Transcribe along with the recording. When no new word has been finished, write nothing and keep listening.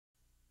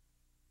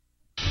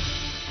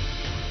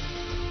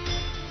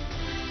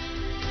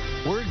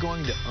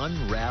going to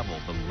unravel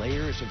the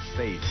layers of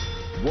faith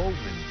woven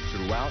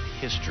throughout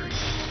history.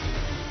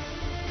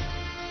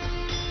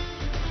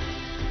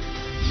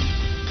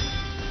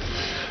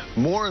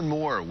 More and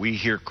more, we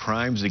hear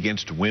crimes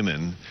against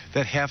women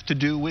that have to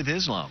do with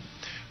Islam.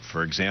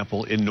 For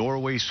example, in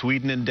Norway,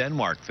 Sweden, and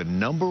Denmark, the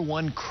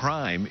 #1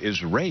 crime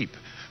is rape.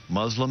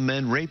 Muslim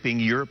men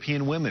raping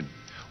European women.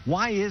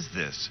 Why is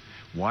this?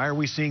 Why are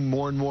we seeing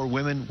more and more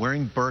women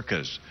wearing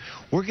burqas?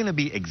 We're going to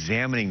be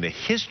examining the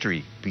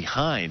history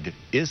behind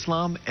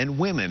Islam and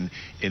women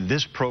in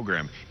this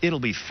program. It'll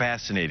be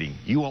fascinating.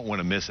 You won't want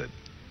to miss it.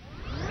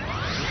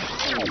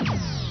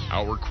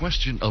 Our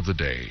question of the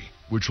day,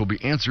 which will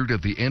be answered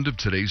at the end of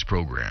today's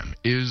program,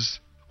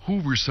 is: who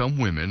were some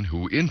women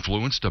who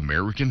influenced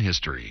American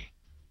history?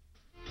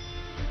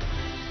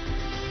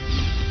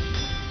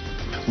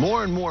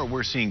 More and more,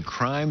 we're seeing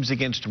crimes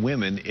against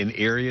women in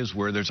areas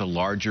where there's a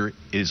larger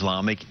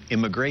Islamic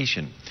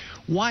immigration.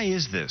 Why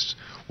is this?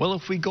 Well,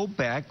 if we go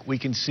back, we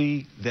can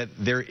see that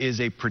there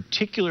is a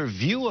particular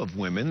view of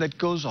women that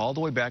goes all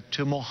the way back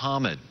to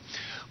Muhammad.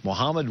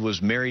 Muhammad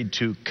was married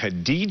to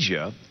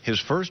Khadijah,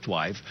 his first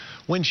wife,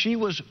 when she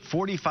was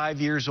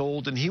 45 years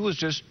old and he was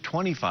just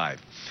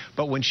 25.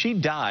 But when she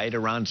died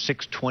around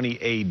 620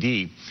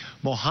 A.D.,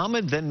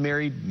 Muhammad then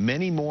married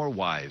many more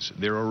wives.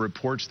 There are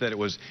reports that it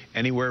was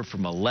anywhere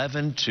from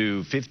 11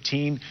 to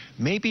 15,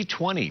 maybe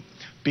 20,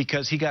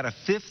 because he got a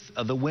fifth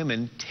of the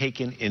women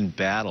taken in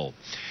battle.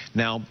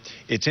 Now,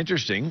 it's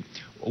interesting,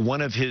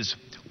 one of his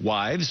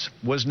wives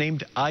was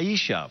named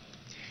Aisha.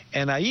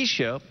 And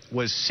Aisha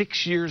was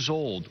 6 years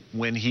old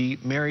when he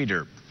married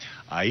her.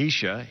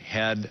 Aisha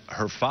had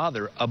her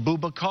father, Abu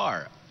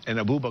Bakr. And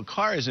Abu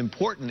Bakr is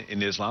important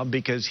in Islam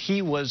because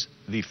he was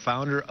the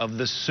founder of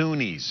the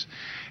Sunnis.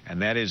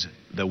 And that is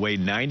the way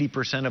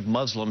 90% of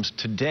Muslims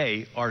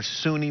today are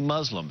Sunni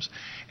Muslims.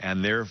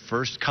 And their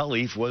first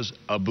caliph was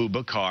Abu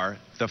Bakr,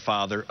 the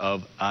father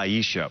of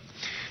Aisha.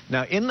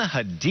 Now, in the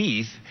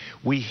Hadith,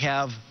 we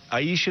have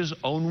Aisha's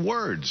own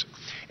words.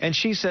 And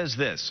she says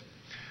this: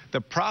 "The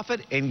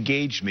Prophet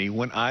engaged me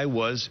when I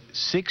was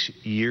 6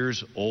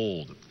 years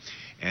old."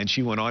 And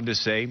she went on to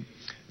say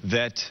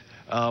that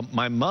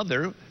my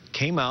mother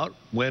came out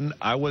when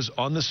I was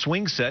on the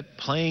swing set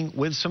playing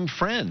with some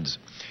friends.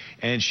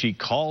 And she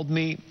called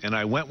me, and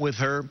I went with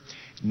her,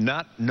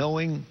 not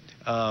knowing,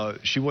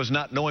 she was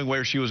not knowing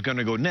where she was going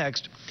to go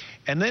next.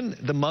 And then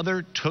the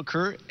mother took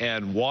her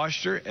and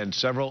washed her, and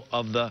several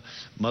of the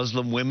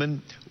Muslim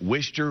women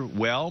wished her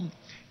well.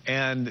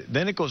 And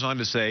then it goes on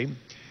to say,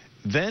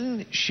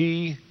 "Then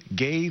she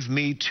gave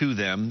me to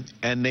them,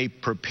 and they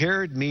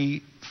prepared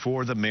me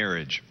for the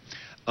marriage.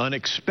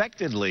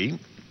 Unexpectedly,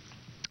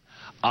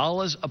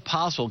 Allah's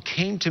apostle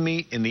came to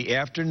me in the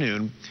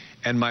afternoon,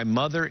 and my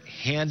mother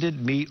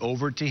handed me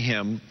over to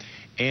him,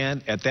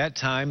 and at that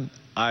time,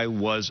 I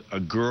was a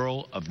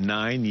girl of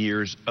 9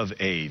 years of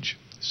age."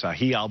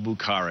 Sahih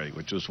al-Bukhari,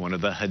 which was one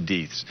of the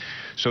hadiths.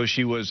 So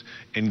she was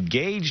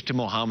engaged to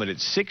Muhammad at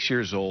 6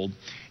 years old,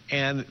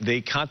 and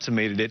they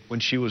consummated it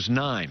when she was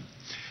 9.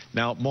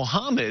 Now,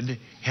 Muhammad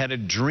had a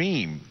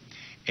dream,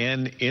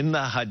 and in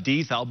the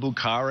Hadith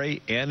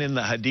al-Bukhari and in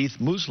the Hadith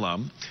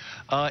Muslim,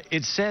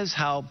 it says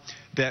how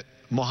that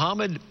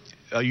Muhammad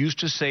used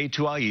to say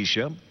to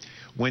Aisha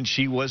when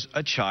she was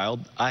a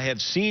child, "I have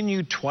seen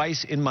you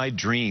twice in my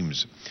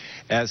dreams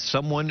as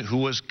someone who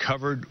was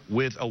covered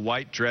with a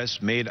white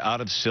dress made out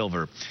of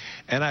silver.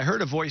 And I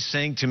heard a voice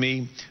saying to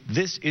me,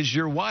 'This is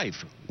your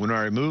wife.' When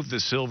I removed the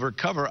silver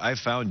cover, I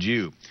found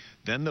you.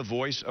 Then the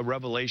voice of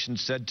revelation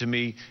said to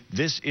me,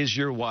 'This is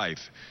your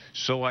wife.'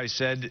 So I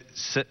said,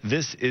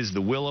 'This is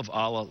the will of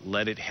Allah,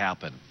 let it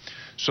happen.'"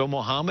 So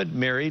Muhammad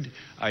married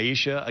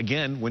Aisha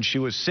again when she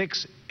was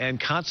 6 and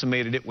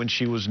consummated it when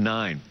she was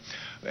 9.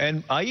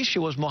 And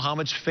Aisha was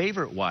Muhammad's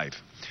favorite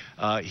wife.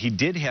 He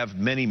did have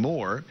many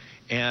more,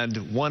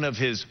 and one of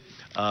his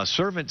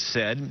servants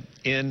said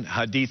in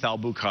Hadith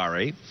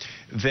al-Bukhari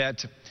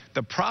that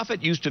the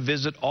Prophet used to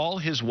visit all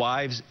his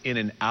wives in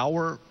an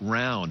hour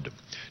round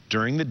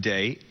during the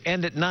day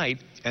and at night,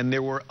 and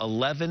there were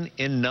 11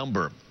 in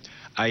number.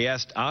 I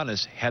asked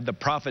Anas, had the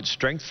Prophet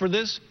strength for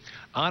this?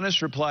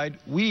 Anas replied,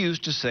 we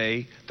used to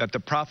say that the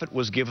Prophet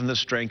was given the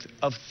strength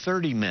of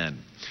 30 men.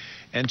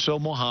 And so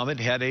Muhammad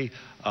had a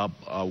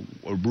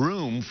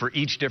room for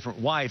each different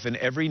wife, and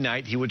every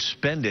night he would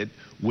spend it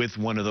with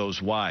one of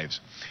those wives.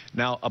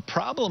 Now, a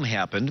problem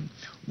happened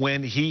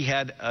when he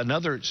had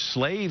another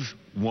slave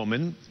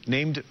woman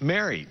named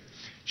Mary.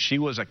 She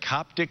was a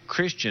Coptic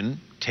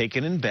Christian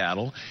taken in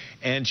battle,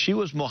 and she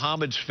was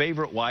Muhammad's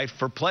favorite wife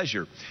for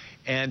pleasure.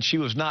 And she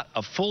was not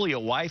fully a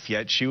wife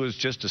yet. She was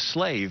just a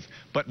slave,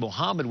 but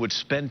Muhammad would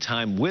spend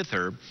time with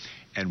her.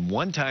 And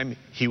one time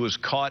he was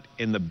caught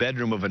in the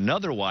bedroom of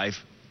another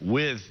wife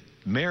with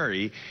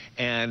Mary,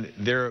 and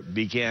there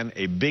began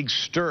a big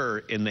stir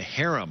in the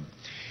harem.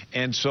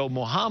 And so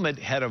Muhammad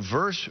had a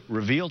verse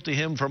revealed to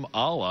him from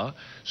Allah,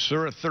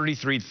 Surah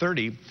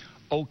 33:30,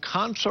 O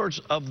consorts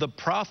of the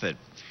Prophet,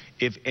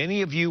 if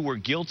any of you were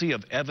guilty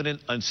of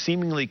evident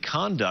unseemly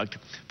conduct,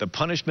 the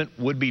punishment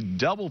would be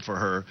double for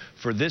her,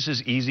 for this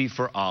is easy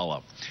for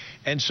Allah.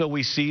 And so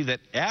we see that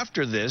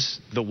after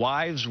this, the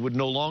wives would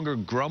no longer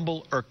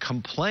grumble or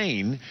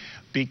complain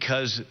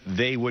because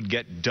they would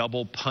get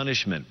double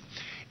punishment.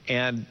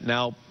 And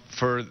now,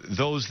 for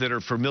those that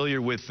are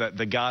familiar with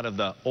the God of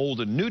the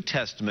Old and New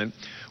Testament,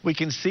 we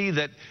can see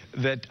that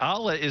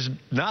Allah is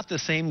not the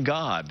same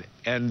God,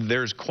 and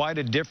there's quite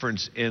a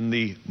difference in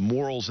the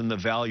morals and the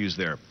values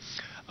there.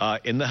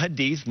 In the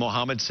Hadith,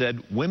 Muhammad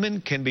said, women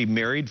can be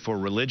married for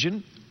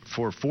religion,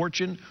 for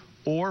fortune,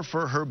 or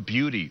for her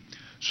beauty.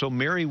 So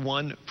marry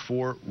one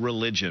for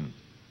religion.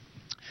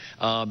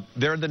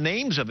 There are the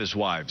names of his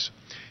wives.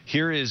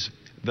 Here is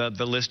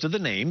the list of the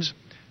names.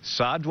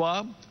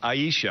 Sadwa,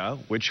 Aisha,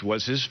 which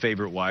was his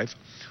favorite wife,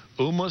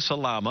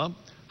 Salama,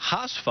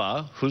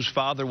 Hasfa, whose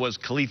father was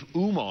Caliph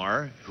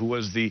Umar, who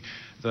was the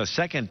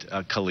second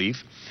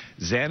caliph,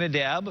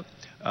 Zanadab,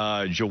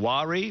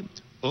 Jawari,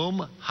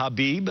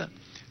 Habib,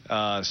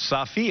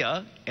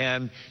 Safiya,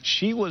 and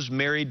she was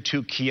married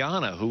to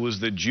Kiana, who was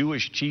the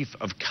Jewish chief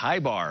of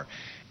Khaybar.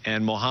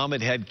 And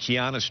Muhammad had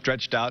Kiana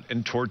stretched out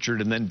and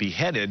tortured and then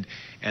beheaded.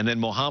 And then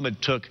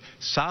Muhammad took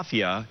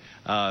Safiya,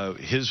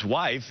 his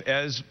wife,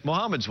 as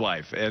Muhammad's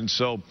wife. And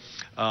so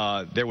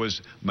there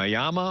was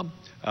Mayama,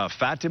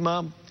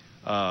 Fatima,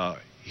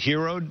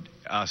 Herod,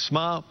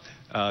 Asma,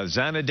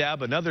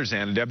 Zanadab, another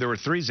Zanadab. There were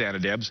three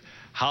Zanadabs.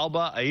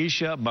 Halba,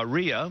 Aisha,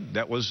 Maria,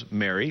 that was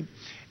Mary.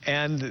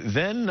 And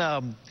then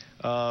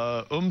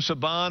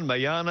Saban,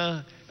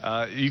 Mayana.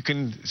 You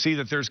can see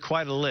that there's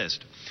quite a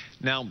list.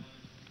 Now,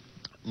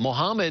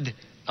 Muhammad,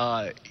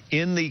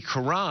 in the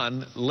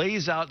Quran,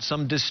 lays out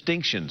some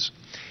distinctions.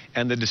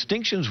 And the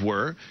distinctions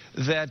were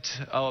that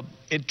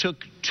it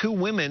took two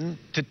women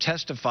to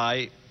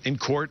testify in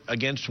court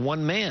against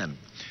one man,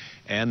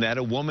 and that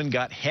a woman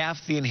got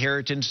half the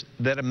inheritance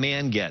that a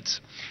man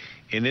gets.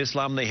 In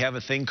Islam, they have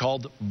a thing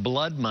called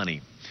blood money.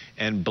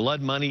 And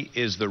blood money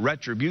is the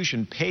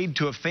retribution paid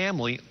to a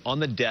family on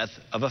the death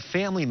of a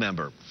family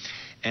member.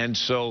 And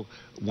so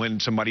when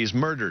somebody is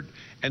murdered.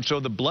 And so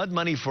the blood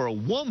money for a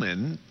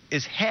woman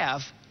is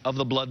half of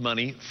the blood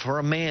money for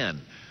a man.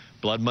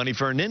 Blood money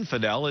for an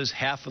infidel is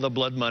half of the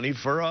blood money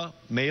for a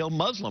male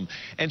Muslim.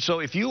 And so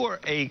if you are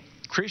a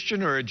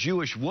Christian or a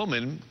Jewish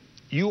woman,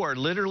 you are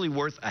literally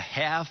worth a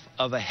half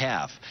of a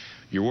half.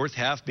 You're worth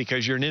half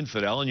because you're an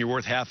infidel, and you're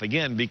worth half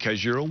again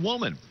because you're a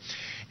woman.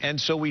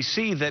 And so we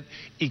see that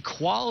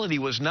equality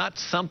was not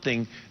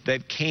something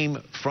that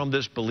came from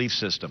this belief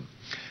system.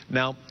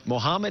 Now,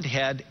 Muhammad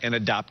had an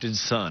adopted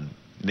son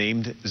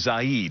named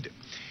Zaid,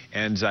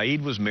 and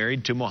Zaid was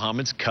married to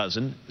Muhammad's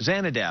cousin,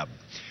 Zanadab.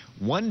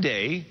 One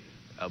day,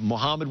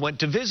 Muhammad went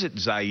to visit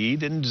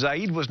Zaid, and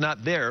Zaid was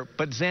not there,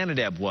 but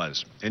Zanadab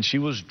was. And she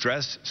was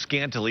dressed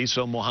scantily,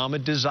 so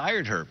Muhammad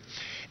desired her.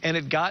 And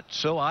it got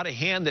so out of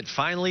hand that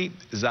finally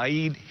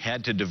Zaid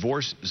had to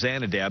divorce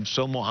Zanadab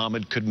so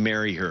Muhammad could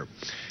marry her.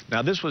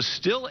 Now, this was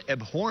still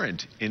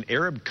abhorrent in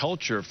Arab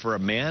culture for a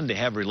man to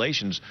have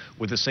relations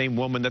with the same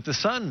woman that the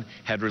son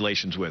had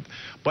relations with.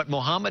 But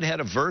Muhammad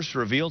had a verse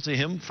revealed to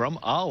him from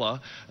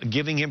Allah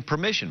giving him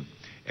permission.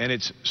 And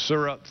it's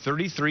Surah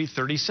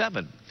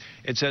 33:37.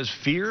 It says,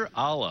 "Fear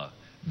Allah.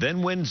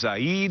 Then when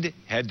Zaid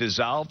had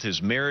dissolved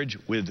his marriage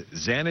with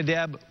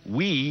Zanadab,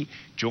 we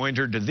joined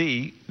her to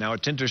thee." Now,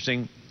 it's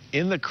interesting.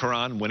 In the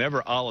Quran,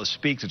 whenever Allah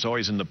speaks, it's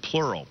always in the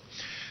plural.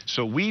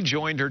 So we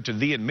joined her to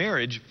thee in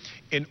marriage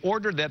in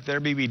order that there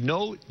may be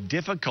no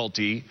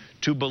difficulty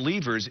to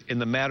believers in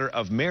the matter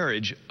of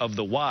marriage of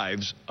the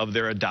wives of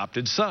their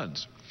adopted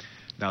sons.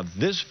 Now,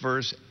 this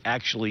verse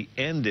actually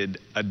ended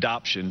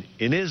adoption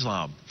in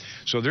Islam.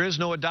 So there is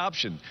no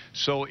adoption.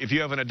 So if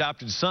you have an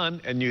adopted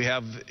son and you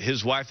have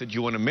his wife that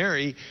you want to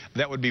marry,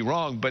 that would be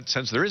wrong. But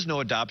since there is no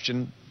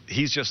adoption,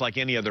 he's just like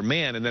any other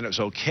man, and then it's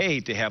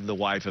okay to have the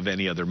wife of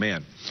any other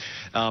man.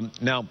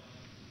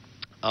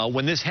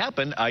 When this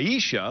happened,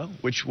 Aisha,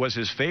 which was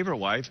his favorite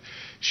wife,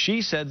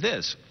 she said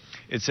this.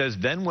 It says,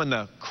 "Then when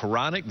the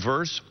Quranic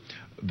verse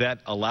that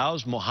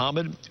allows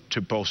Muhammad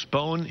to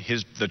postpone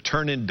the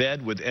turn in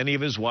bed with any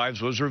of his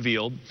wives was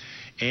revealed,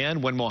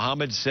 and when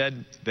Muhammad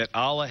said that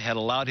Allah had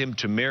allowed him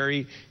to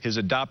marry his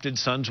adopted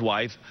son's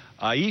wife,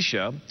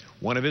 Aisha,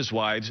 one of his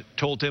wives,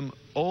 told him,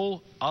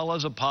 'O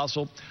Allah's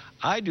apostle,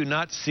 I do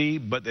not see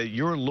but that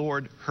your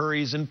Lord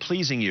hurries in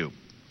pleasing you.'"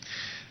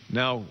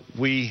 Now,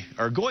 we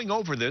are going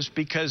over this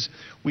because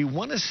we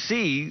want to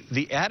see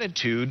the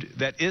attitude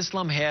that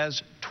Islam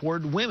has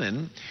toward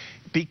women,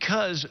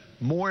 because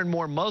more and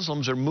more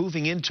Muslims are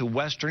moving into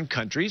Western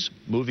countries,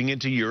 moving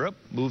into Europe,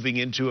 moving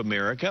into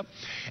America,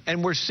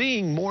 and we're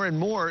seeing more and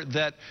more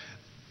that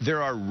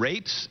there are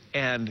rapes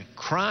and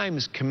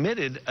crimes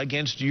committed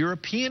against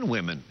European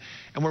women.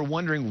 And we're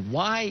wondering,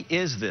 why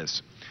is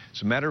this?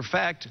 As a matter of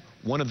fact,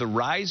 one of the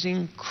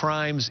rising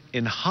crimes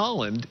in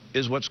Holland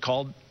is what's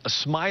called a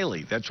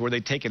smiley. That's where they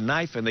take a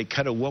knife and they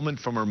cut a woman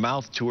from her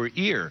mouth to her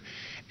ear.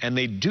 And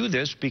they do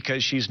this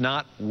because she's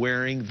not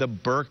wearing the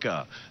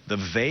burqa, the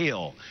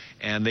veil.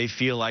 And they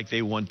feel like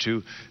they want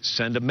to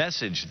send a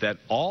message that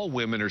all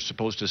women are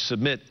supposed to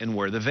submit and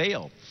wear the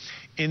veil.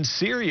 In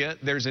Syria,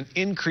 there's an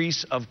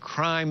increase of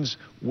crimes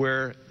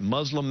where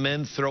Muslim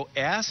men throw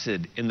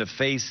acid in the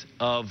face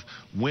of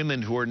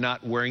women who are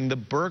not wearing the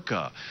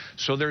burqa.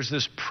 So there's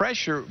this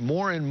pressure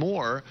more and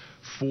more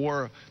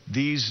for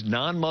these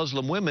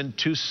non-Muslim women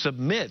to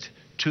submit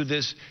to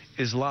this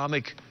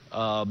Islamic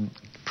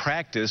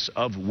practice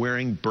of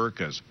wearing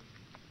burqas.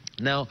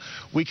 Now,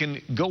 we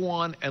can go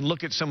on and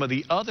look at some of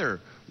the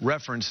other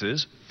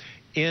references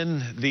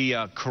in the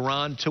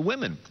Quran to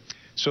women.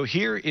 So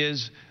here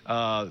is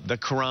the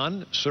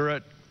Quran, Surah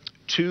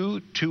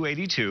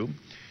 2:282.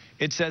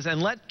 It says,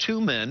 "And let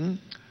two men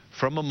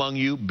from among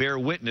you bear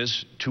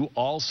witness to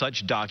all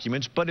such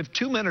documents. But if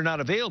two men are not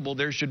available,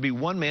 there should be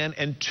one man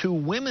and two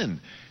women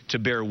to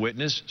bear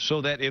witness,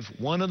 so that if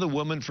one of the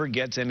women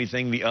forgets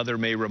anything, the other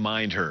may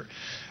remind her."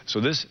 So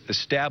this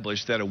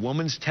established that a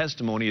woman's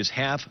testimony is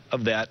half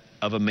of that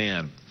of a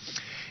man.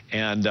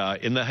 And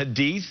in the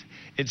Hadith,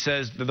 it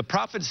says that the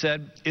prophet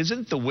said,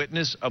 "Isn't the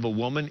witness of a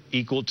woman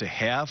equal to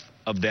half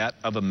of that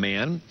of a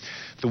man?"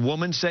 The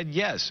woman said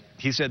yes.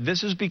 He said,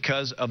 "This is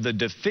because of the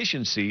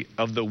deficiency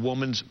of the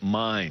woman's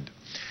mind."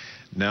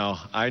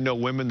 Now, I know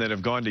women that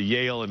have gone to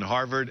Yale and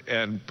Harvard,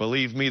 and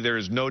believe me, there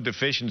is no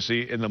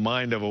deficiency in the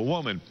mind of a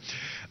woman.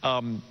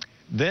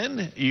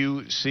 Then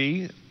you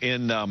see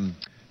in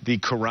the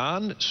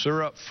Quran,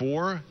 Surah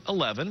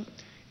 4:11,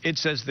 it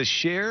says, "The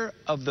share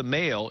of the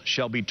male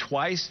shall be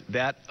twice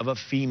that of a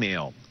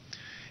female."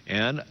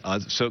 And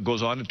so it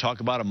goes on to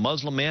talk about a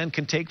Muslim man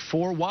can take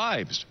 4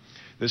 wives.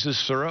 This is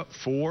Surah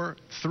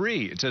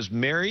 4:3. It says,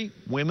 "Marry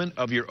women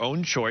of your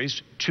own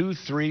choice, 2,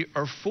 3,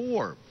 or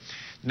 4.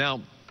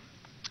 Now,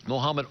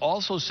 Muhammad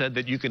also said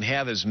that you can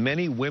have as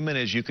many women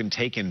as you can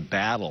take in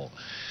battle.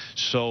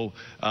 So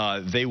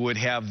they would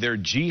have their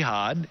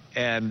jihad,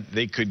 and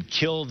they could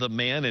kill the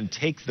man and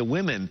take the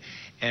women.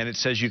 And it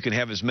says you can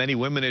have as many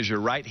women as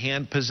your right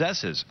hand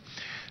possesses.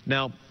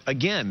 Now,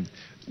 again,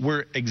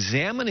 we're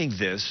examining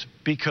this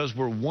because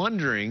we're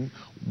wondering,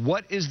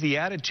 what is the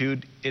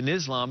attitude in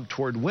Islam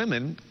toward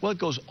women? Well, it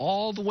goes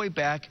all the way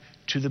back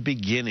to the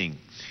beginning.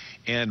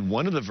 And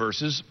one of the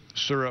verses,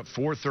 Surah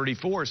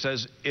 4:34,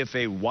 says, "If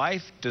a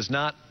wife does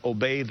not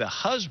obey the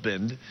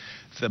husband,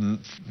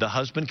 the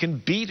husband can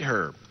beat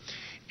her."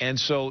 And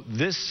so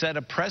this set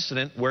a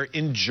precedent where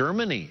in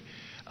Germany,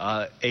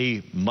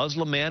 a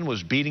Muslim man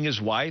was beating his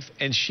wife,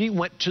 and she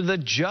went to the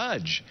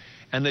judge.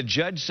 And the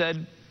judge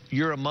said,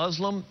 "You're a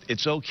Muslim,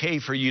 it's okay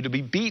for you to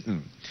be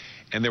beaten."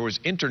 And there was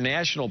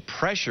international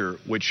pressure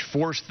which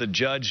forced the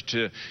judge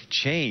to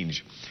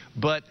change.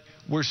 But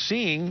we're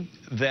seeing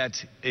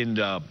that in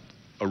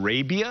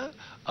Arabia,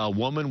 a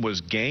woman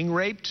was gang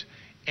raped,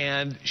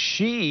 and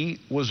she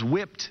was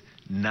whipped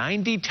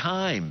 90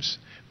 times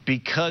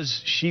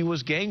because she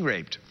was gang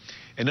raped.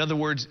 In other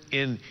words,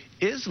 in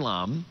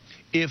Islam,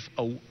 if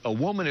a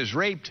woman is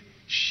raped,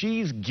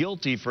 she's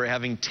guilty for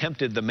having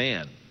tempted the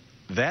man.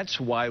 That's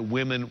why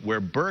women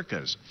wear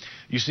burqas.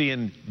 You see,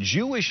 in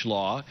Jewish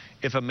law,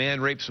 if a man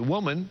rapes a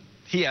woman,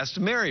 he has to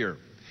marry her.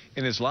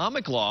 In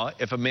Islamic law,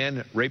 if a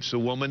man rapes a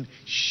woman,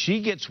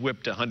 she gets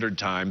whipped 100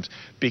 times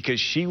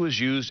because she was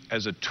used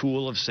as a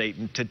tool of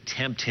Satan to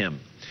tempt him.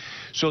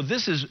 So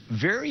this is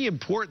very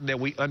important that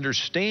we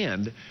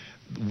understand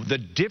the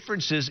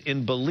differences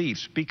in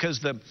beliefs, because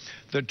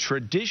the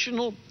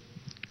traditional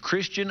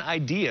Christian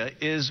idea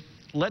is,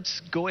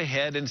 let's go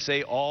ahead and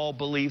say all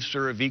beliefs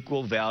are of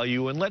equal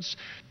value, and let's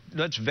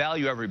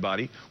value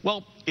everybody.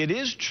 Well, it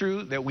is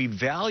true that we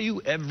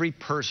value every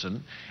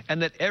person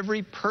and that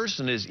every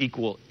person is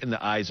equal in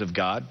the eyes of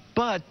God,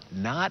 but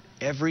not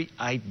every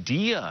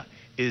idea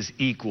is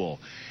equal.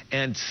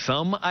 And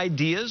some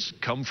ideas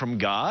come from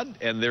God,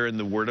 and they're in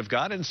the Word of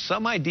God, and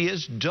some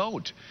ideas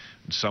don't.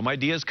 Some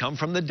ideas come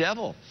from the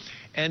devil.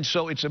 And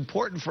so it's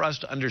important for us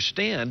to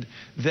understand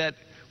that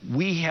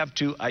we have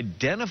to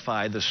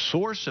identify the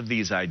source of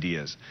these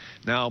ideas.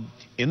 Now,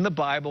 in the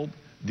Bible,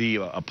 the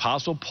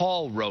Apostle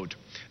Paul wrote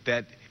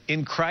that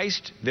in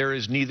Christ there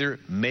is neither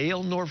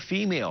male nor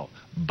female,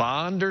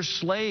 bond or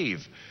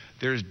slave,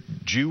 there's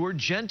Jew or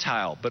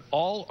Gentile, but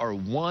all are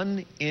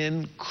one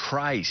in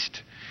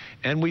Christ.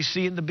 And we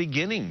see in the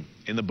beginning,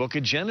 in the book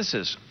of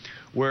Genesis,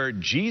 where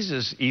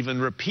Jesus even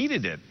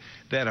repeated it,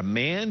 that a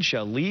man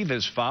shall leave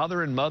his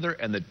father and mother,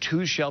 and the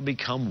two shall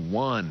become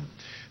one,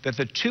 that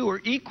the two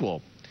are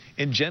equal.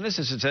 In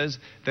Genesis, it says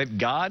that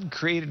God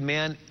created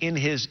man in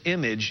his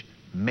image,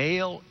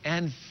 male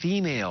and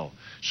female.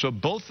 So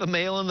both the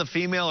male and the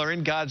female are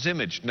in God's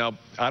image. Now,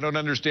 I don't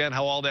understand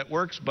how all that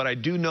works, but I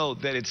do know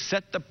that it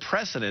set the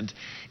precedent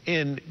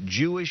in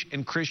Jewish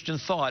and Christian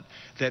thought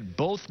that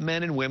both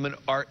men and women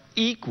are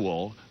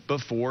equal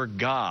before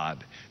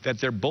God,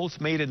 that they're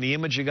both made in the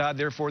image of God,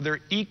 therefore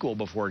they're equal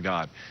before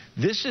God.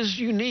 This is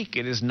unique.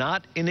 It is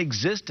not in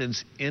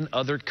existence in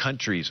other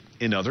countries,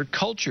 in other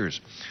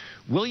cultures.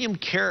 William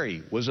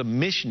Carey was a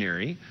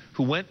missionary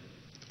who went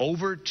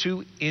over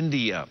to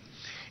India.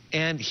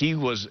 And he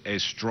was a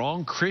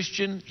strong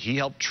Christian. He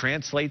helped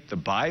translate the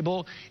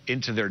Bible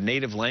into their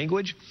native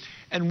language.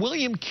 And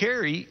William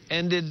Carey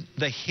ended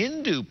the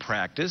Hindu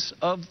practice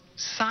of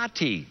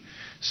sati.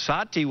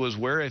 Sati was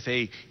where if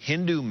a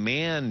Hindu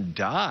man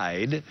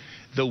died,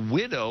 the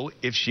widow,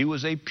 if she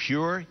was a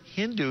pure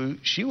Hindu,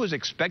 she was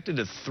expected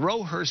to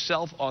throw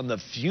herself on the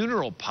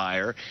funeral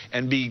pyre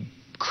and be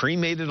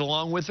cremated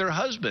along with her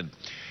husband.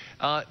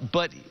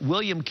 But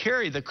William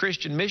Carey, the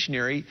Christian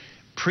missionary,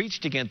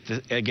 preached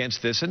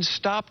against this and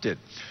stopped it.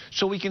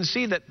 So we can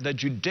see that the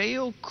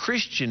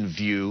Judeo-Christian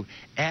view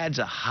adds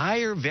a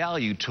higher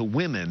value to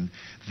women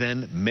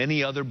than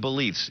many other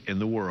beliefs in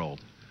the world.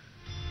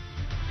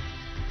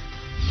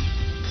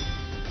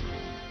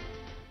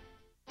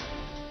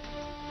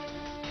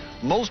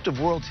 Most of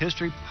world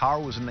history,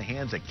 power was in the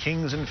hands of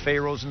kings and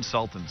pharaohs and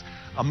sultans.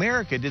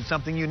 America did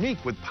something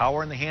unique with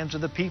power in the hands of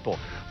the people.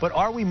 But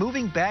are we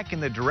moving back in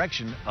the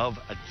direction of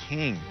a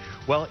king?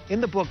 Well,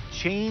 in the book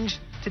Change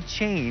to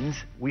Chains,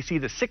 we see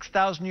the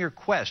 6,000-year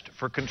quest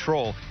for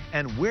control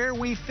and where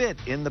we fit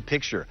in the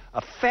picture.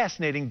 A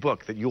fascinating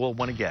book that you will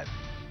want to get.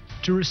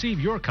 To receive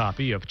your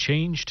copy of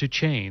Change to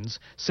Chains,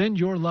 send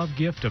your love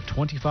gift of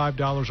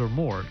 $25 or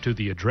more to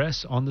the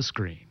address on the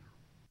screen.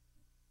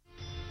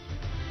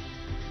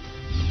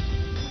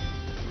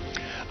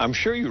 I'm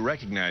sure you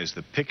recognize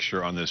the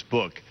picture on this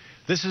book.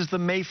 This is the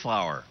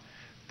Mayflower.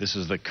 This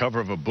is the cover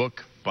of a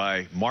book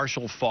by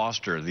Marshall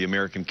Foster, The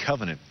American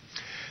Covenant.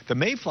 The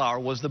Mayflower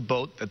was the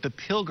boat that the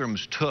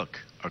Pilgrims took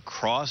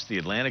across the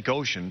Atlantic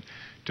Ocean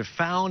to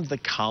found the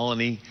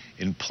colony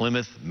in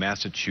Plymouth,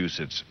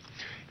 Massachusetts.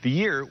 The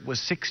year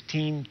was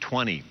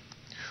 1620.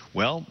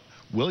 Well,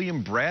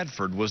 William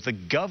Bradford was the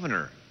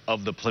governor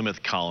of the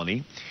Plymouth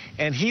colony,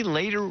 and he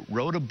later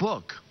wrote a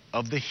book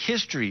of the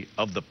history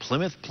of the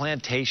Plymouth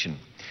plantation.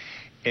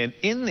 And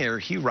in there,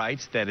 he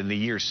writes that in the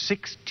year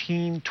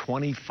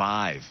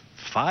 1625,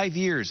 5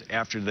 years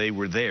after they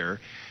were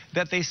there,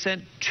 that they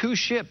sent 2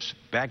 ships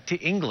back to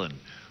England,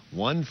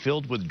 one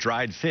filled with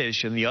dried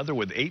fish and the other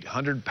with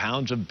 800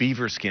 pounds of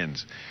beaver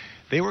skins.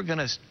 They were going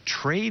to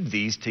trade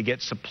these to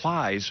get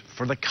supplies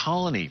for the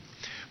colony.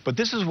 But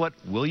this is what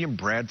William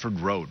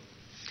Bradford wrote.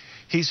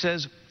 He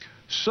says,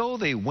 "So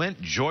they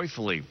went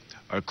joyfully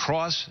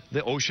across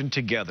the ocean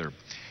together,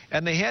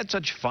 and they had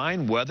such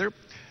fine weather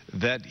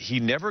that he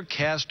never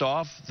cast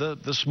off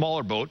the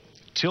smaller boat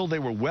till they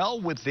were well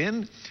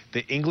within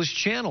the English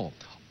Channel,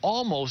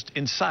 almost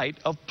in sight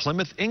of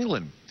Plymouth,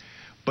 England.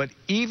 But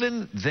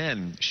even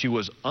then she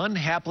was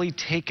unhappily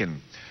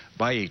taken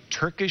by a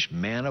Turkish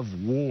man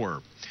of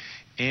war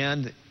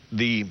and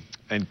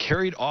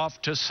carried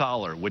off to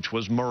Salar, which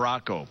was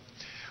Morocco,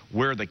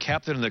 where the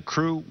captain and the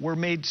crew were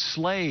made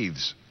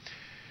slaves."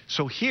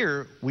 So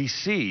here we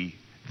see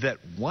that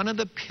one of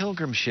the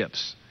pilgrim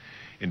ships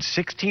in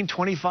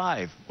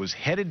 1625 was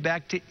headed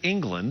back to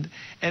England,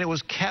 and it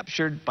was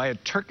captured by a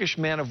Turkish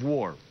man of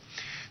war.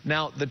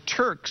 Now, the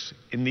Turks,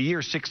 in the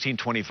year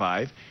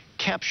 1625,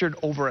 captured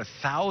over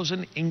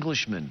 1,000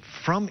 Englishmen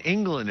from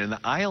England and the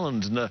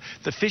islands and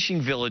the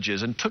fishing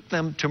villages and took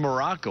them to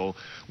Morocco,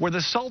 where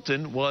the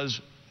Sultan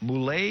was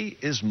Moulay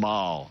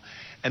Ismail.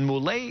 And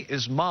Moulay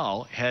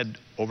Ismail had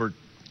over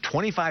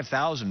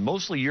 25,000,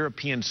 mostly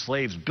European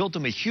slaves, built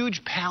him a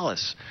huge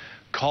palace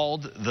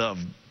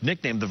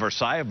nicknamed the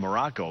Versailles of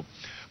Morocco.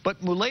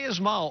 But Moulay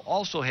Ismail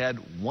also had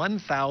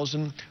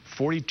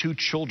 1,042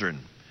 children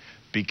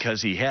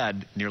because he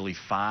had nearly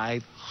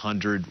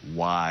 500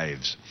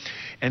 wives.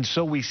 And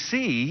so we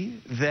see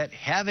that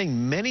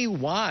having many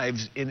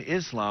wives in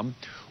Islam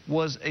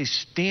was a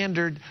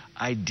standard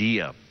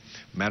idea.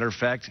 Matter of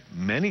fact,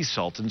 many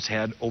sultans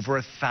had over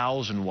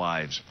 1,000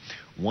 wives.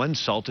 One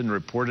sultan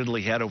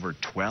reportedly had over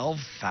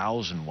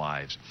 12,000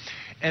 wives.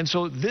 And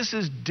so this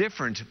is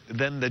different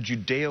than the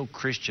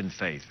Judeo-Christian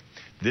faith.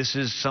 This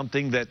is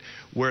something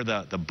where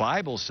the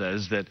Bible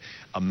says that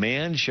a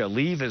man shall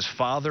leave his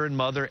father and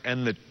mother,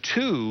 and the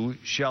two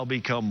shall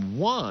become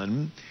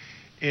one.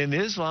 In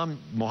Islam,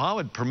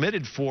 Muhammad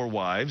permitted 4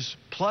 wives,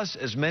 plus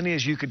as many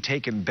as you could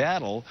take in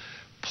battle,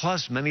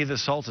 plus many of the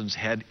sultans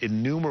had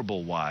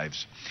innumerable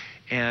wives.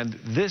 And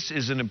this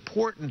is an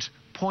important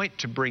point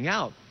to bring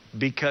out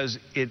because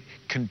it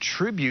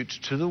contributes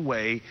to the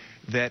way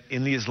that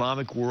in the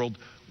Islamic world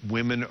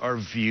women are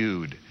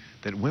viewed,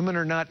 that women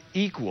are not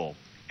equal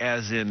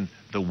as in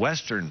the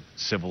Western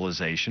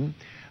civilization.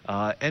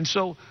 And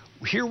so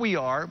here we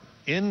are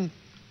in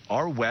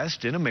our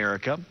West, in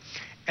America,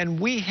 and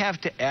we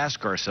have to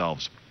ask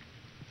ourselves,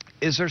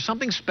 is there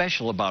something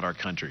special about our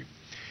country?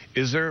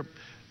 Is there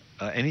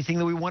anything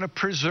that we want to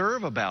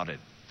preserve about it?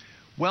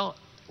 Well,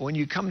 when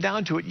you come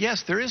down to it,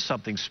 yes, there is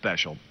something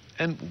special.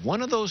 And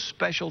one of those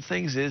special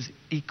things is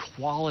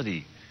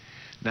equality.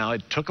 Now,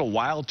 it took a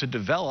while to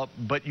develop,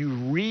 but you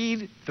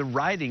read the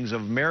writings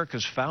of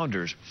America's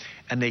founders,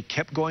 and they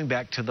kept going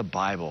back to the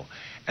Bible.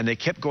 And they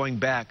kept going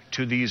back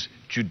to these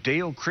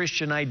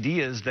Judeo-Christian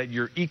ideas that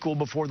you're equal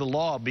before the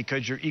law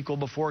because you're equal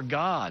before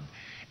God.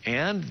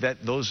 And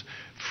that those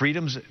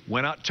freedoms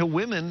went out to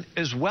women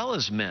as well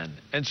as men.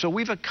 And so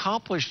we've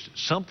accomplished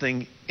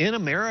something in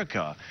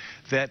America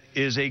that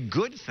is a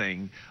good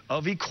thing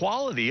of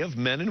equality of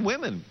men and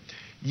women.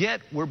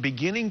 Yet we're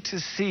beginning to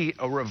see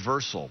a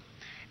reversal.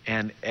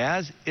 And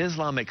as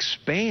Islam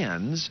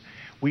expands,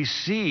 we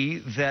see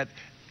that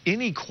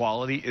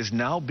inequality is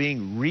now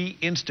being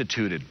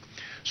reinstituted.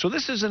 So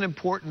this is an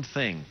important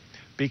thing,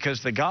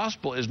 because the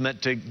gospel is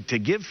meant to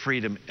give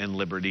freedom and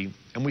liberty,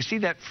 and we see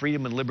that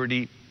freedom and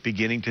liberty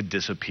beginning to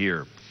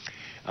disappear.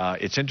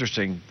 It's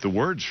interesting, the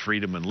words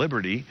freedom and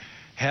liberty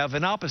have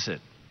an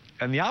opposite,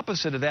 and the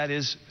opposite of that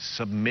is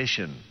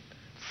submission,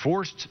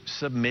 forced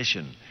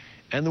submission.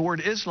 And the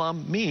word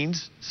Islam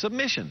means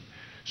submission.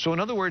 So in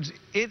other words,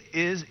 it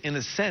is, in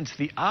a sense,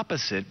 the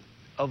opposite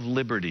of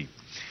liberty.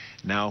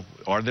 Now,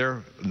 are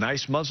there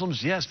nice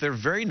Muslims? Yes, they're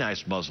very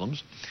nice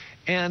Muslims,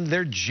 and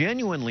they're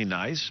genuinely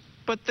nice,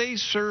 but they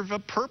serve a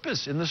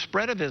purpose in the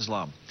spread of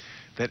Islam.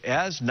 That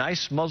as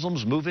nice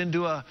Muslims move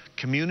into a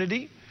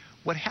community,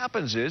 what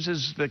happens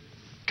is the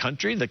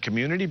country, the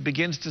community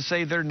begins to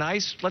say they're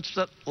nice, let's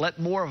let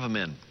more of them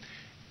in.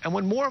 And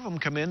when more of them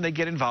come in, they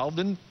get involved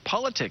in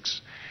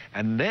politics.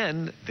 And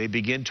then they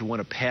begin to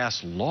want to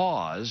pass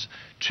laws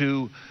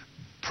to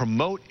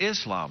promote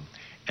Islam.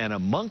 And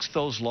amongst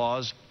those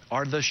laws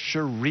are the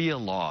Sharia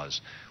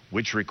laws,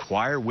 which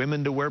require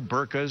women to wear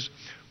burqas,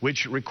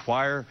 which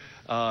require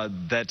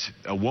that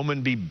a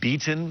woman be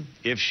beaten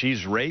if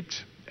she's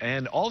raped,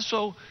 and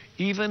also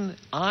even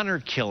honor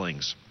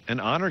killings. And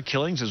honor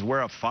killings is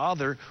where a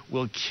father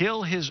will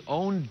kill his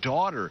own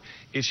daughter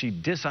if she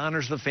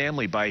dishonors the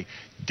family by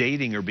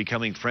dating or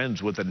becoming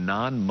friends with a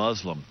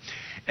non-Muslim.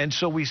 And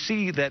so we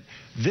see that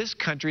this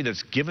country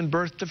that's given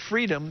birth to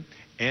freedom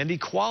and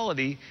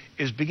equality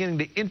is beginning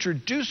to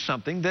introduce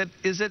something that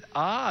is at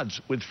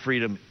odds with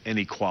freedom and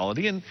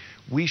equality. And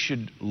we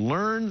should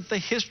learn the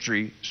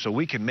history so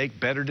we can make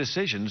better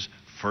decisions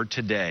for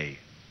today.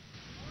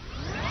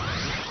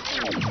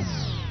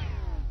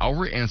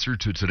 Our answer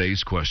to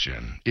today's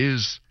question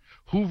is,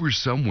 who were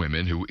some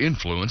women who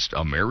influenced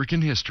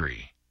American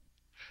history?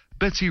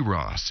 Betsy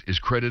Ross is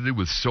credited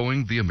with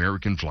sewing the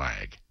American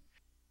flag.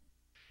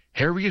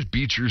 Harriet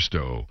Beecher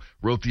Stowe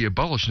wrote the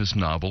abolitionist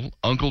novel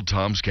Uncle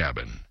Tom's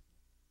Cabin.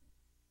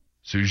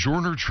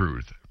 Sojourner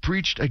Truth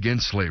preached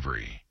against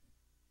slavery.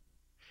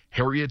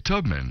 Harriet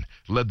Tubman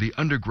led the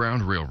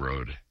Underground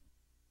Railroad.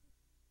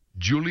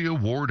 Julia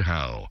Ward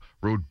Howe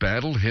wrote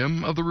Battle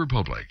Hymn of the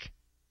Republic.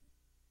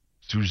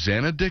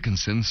 Susanna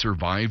Dickinson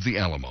survived the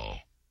Alamo.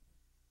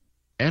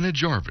 Anna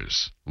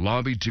Jarvis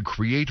lobbied to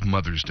create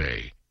Mother's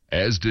Day,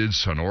 as did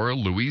Sonora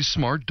Louise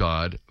Smart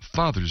Dodd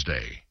Father's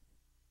Day.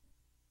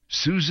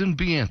 Susan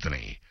B.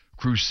 Anthony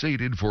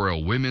crusaded for a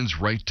women's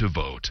right to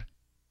vote.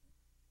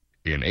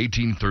 In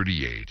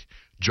 1838,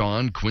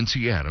 John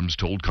Quincy Adams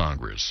told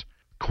Congress,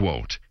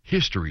 quote,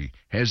 "History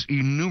has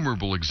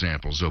innumerable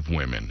examples of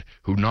women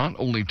who not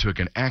only took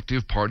an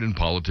active part in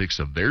politics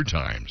of their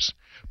times,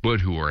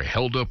 but who are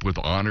held up with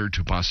honor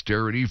to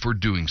posterity for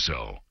doing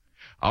so.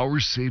 Our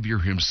Savior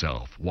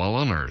himself, while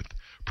on earth,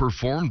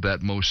 performed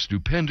that most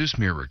stupendous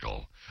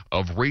miracle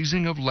of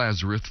raising of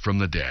Lazarus from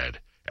the dead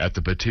at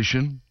the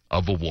petition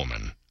of a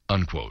woman,"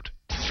 unquote.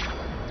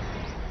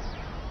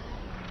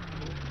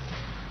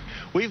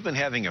 We've been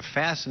having a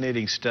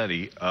fascinating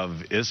study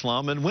of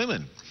Islam and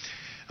women.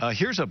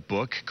 Here's a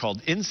book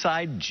called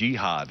Inside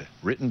Jihad,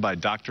 written by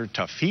Dr.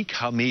 Tawfiq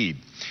Hamid.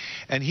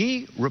 And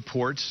he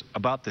reports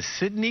about the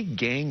Sydney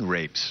gang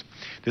rapes.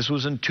 This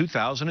was in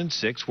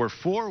 2006, where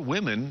 4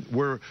 women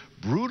were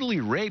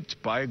brutally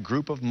raped by a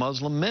group of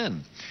Muslim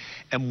men.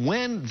 And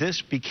when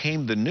this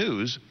became the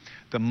news,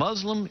 the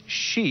Muslim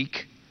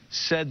sheikh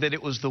said that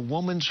it was the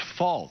woman's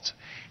fault.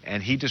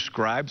 And he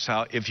describes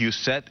how if you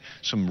set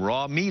some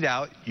raw meat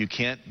out, you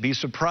can't be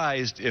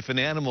surprised if an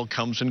animal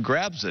comes and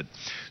grabs it.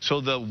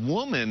 So the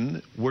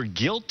women were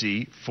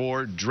guilty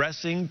for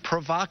dressing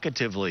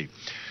provocatively.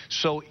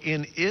 So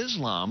in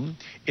Islam,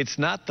 it's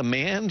not the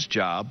man's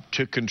job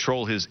to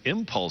control his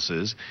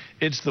impulses.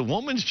 It's the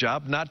woman's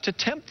job not to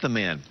tempt the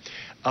man.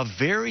 A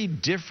very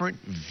different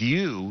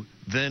view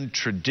than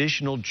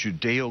traditional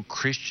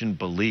Judeo-Christian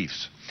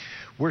beliefs.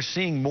 We're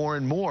seeing more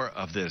and more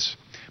of this.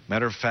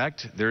 Matter of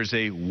fact, there's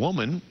a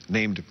woman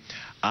named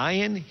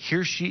Ayan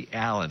Hirsi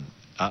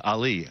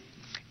Ali,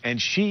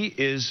 and she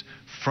is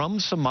from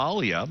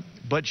Somalia,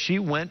 but she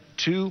went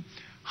to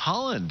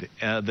Holland.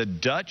 The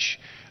Dutch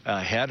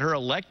had her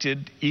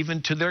elected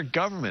even to their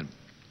government.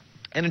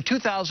 And in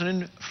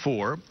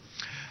 2004,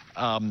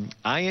 Ayan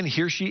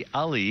Hirsi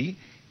Ali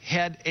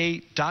had a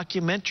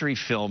documentary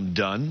film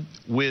done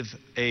with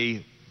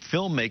a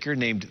filmmaker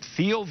named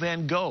Theo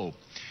Van Gogh.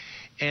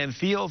 And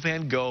Theo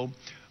Van Gogh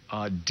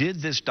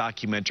did this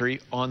documentary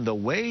on the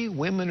way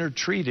women are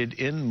treated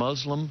in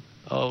Muslim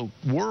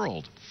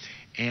world.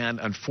 And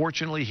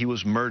unfortunately, he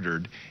was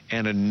murdered,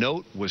 and a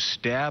note was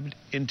stabbed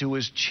into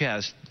his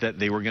chest that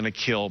they were going to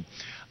kill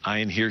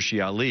Ayaan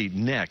Hirsi Ali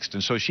next.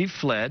 And so she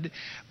fled,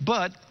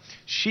 but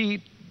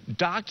she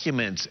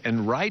documents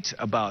and writes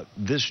about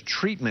this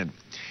treatment.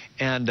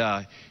 And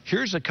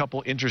here's a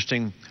couple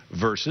interesting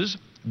verses.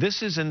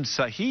 This is in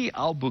Sahih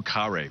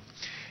al-Bukhari,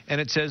 and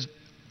it says,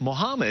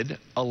 Muhammad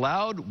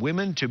allowed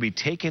women to be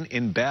taken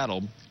in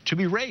battle to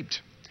be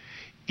raped,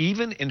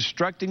 even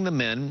instructing the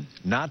men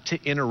not to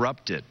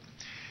interrupt it,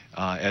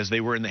 as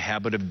they were in the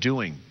habit of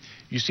doing.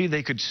 You see,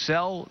 they could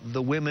sell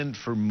the women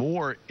for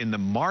more in the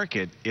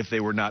market if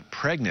they were not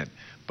pregnant,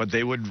 but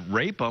they would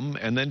rape them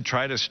and then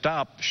try to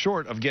stop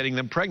short of getting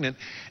them pregnant.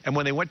 And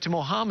when they went to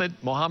Muhammad,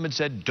 Muhammad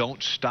said,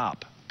 don't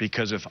stop,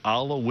 because if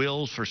Allah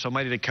wills for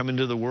somebody to come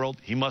into the world,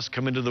 he must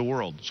come into the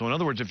world. So in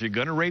other words, if you're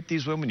going to rape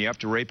these women, you have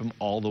to rape them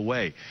all the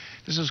way.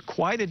 This is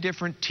quite a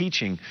different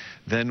teaching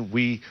than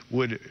we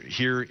would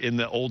hear in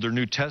the older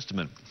New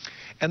Testament.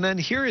 And then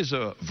here is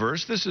a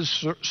verse. This is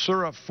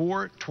Surah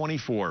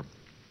 4:24.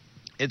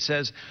 It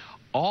says,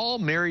 all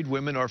married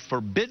women are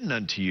forbidden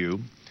unto you,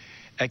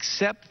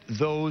 except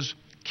those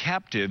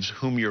captives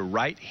whom your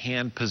right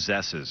hand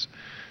possesses.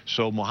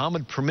 So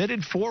Muhammad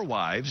permitted 4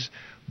 wives,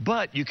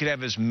 but you could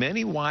have as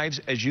many wives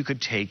as you could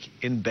take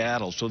in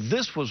battle. So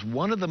this was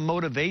one of the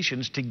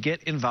motivations to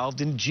get involved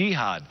in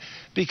jihad,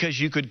 because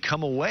you could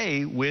come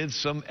away with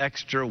some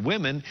extra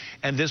women,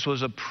 and this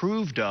was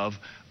approved of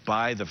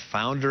by the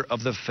founder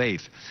of the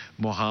faith,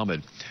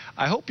 Muhammad.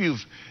 I hope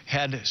you've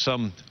had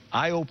some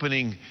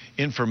eye-opening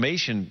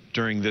information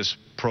during this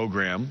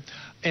program,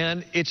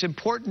 and it's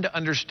important to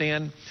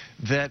understand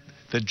that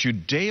the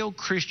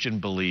Judeo-Christian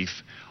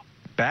belief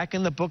back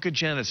in the book of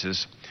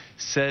Genesis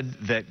said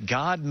that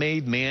God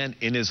made man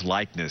in his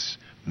likeness,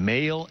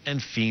 male and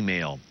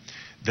female,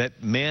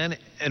 that man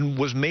and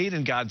was made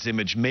in God's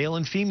image, male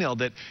and female,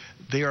 that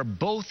they are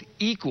both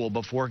equal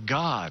before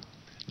God.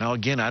 Now,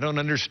 again, I don't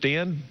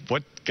understand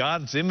what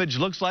God's image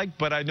looks like,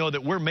 but I know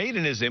that we're made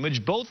in his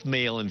image, both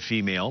male and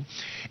female.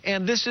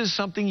 And this is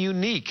something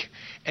unique,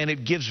 and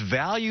it gives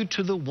value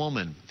to the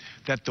woman,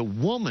 that the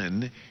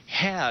woman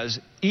has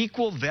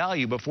equal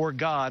value before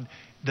God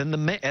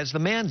as the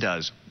man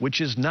does,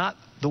 which is not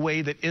the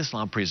way that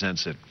Islam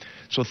presents it.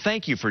 So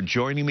thank you for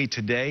joining me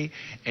today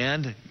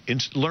and in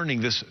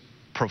learning this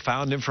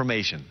profound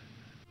information.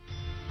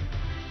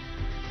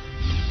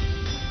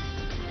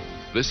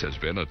 This has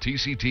been a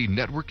TCT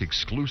Network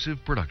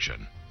exclusive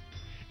production.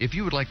 If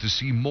you would like to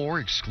see more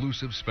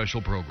exclusive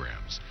special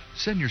programs,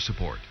 send your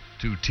support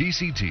to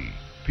TCT,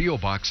 P.O.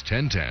 Box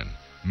 1010,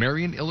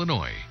 Marion,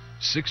 Illinois,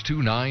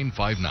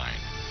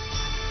 62959.